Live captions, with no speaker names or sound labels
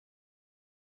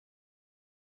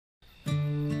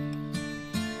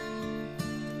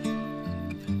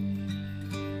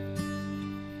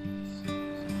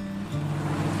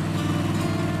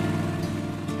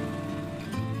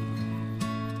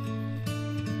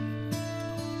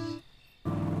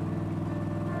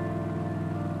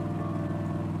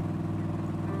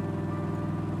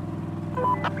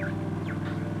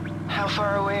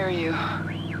far away are you?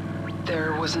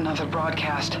 There was another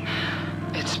broadcast.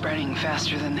 It's spreading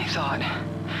faster than they thought.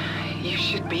 You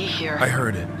should be here. I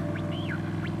heard it.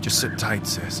 Just sit tight,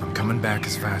 sis. I'm coming back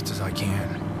as fast as I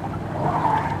can.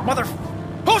 Mother...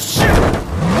 Oh, shit!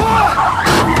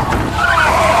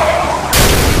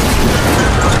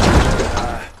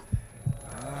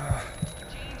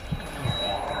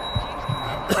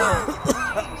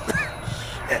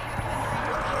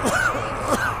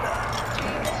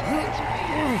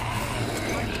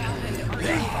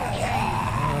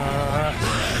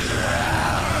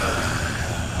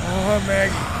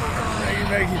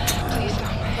 Maggie. Please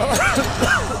don't. Are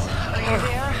you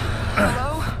there? Hello?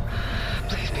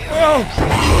 Please be okay. Whoa!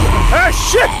 Ah,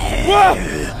 shit! Whoa!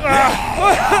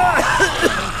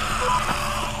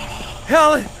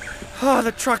 Helen! Oh,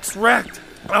 the truck's wrecked.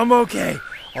 I'm okay.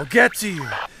 I'll get to you.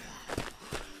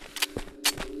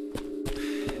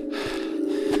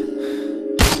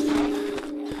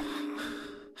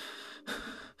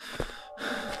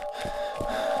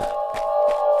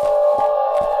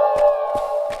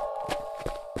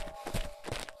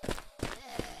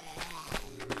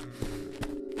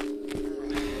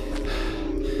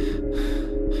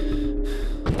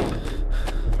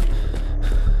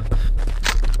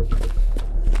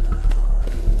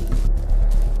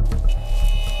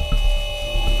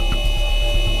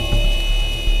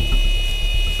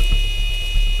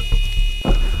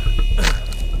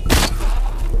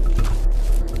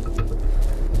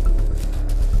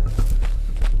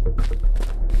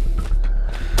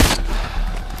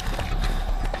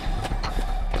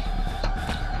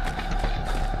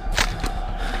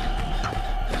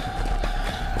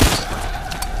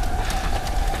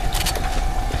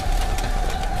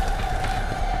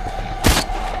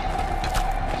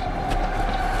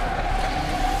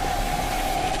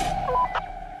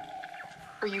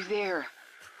 Are you there?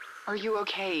 Are you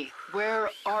okay? Where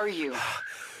are you?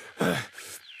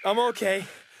 I'm okay.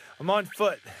 I'm on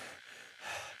foot.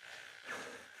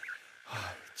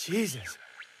 Jesus.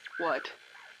 What?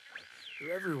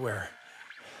 They're everywhere.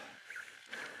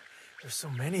 There's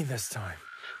so many this time.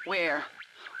 Where?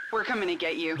 We're coming to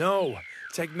get you. No.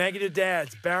 Take Maggie to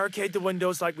Dad's. Barricade the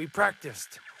windows like we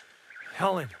practiced.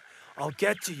 Helen, I'll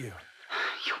get to you.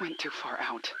 You went too far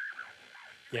out.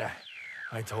 Yeah,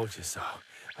 I told you so.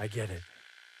 I get it.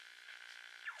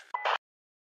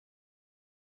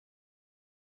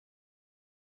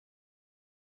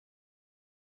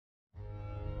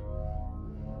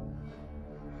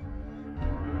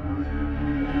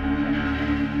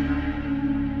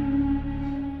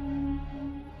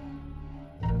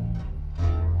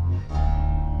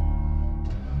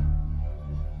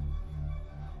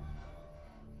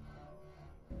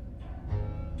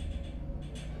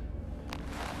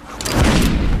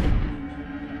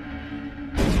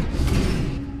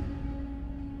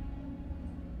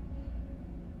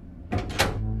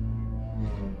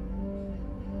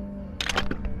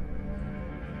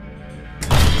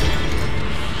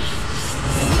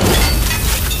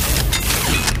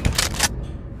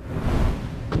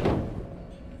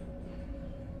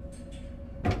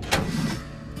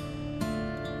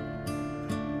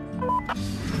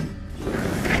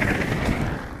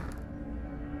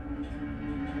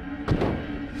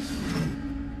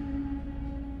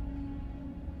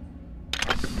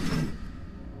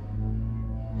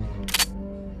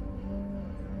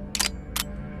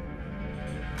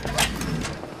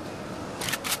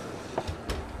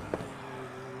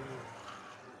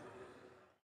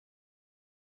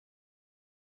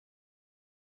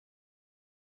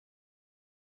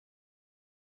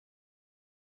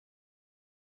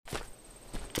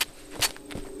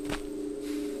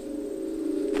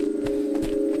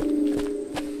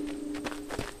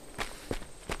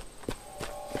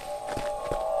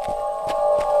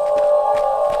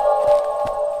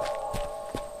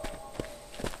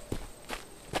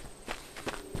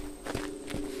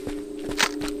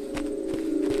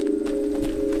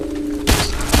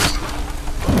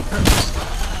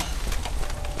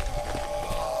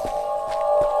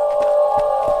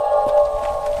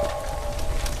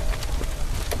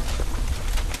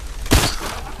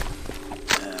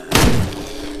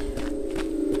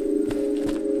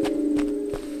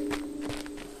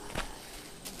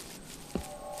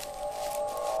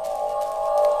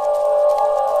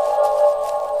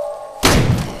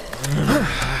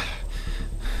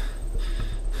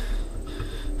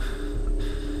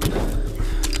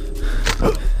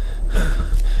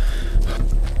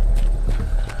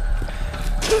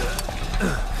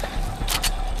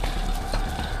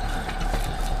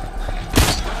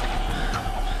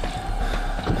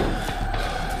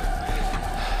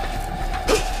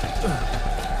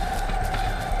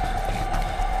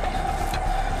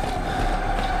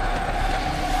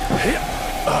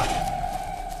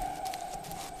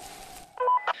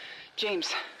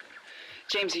 James.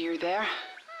 James, are you there?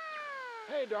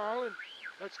 Hey, darling.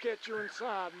 Let's get you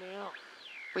inside now.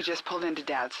 We just pulled into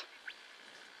Dad's.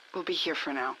 We'll be here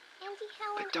for now. Auntie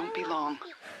Helen, But don't I be want long. to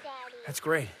speak to Daddy. That's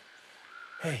great.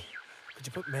 Hey, could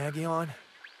you put Maggie on?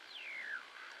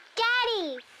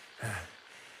 Daddy!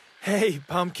 Hey,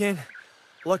 Pumpkin.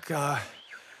 Look,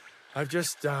 I've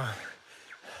just, had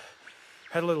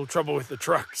a little trouble with the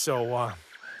truck, so, I'm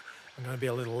gonna be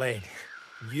a little late.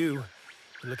 You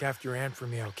look after your aunt for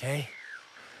me, okay?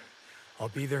 I'll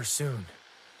be there soon.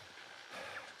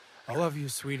 I love you,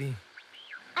 sweetie.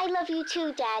 I love you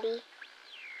too, Daddy.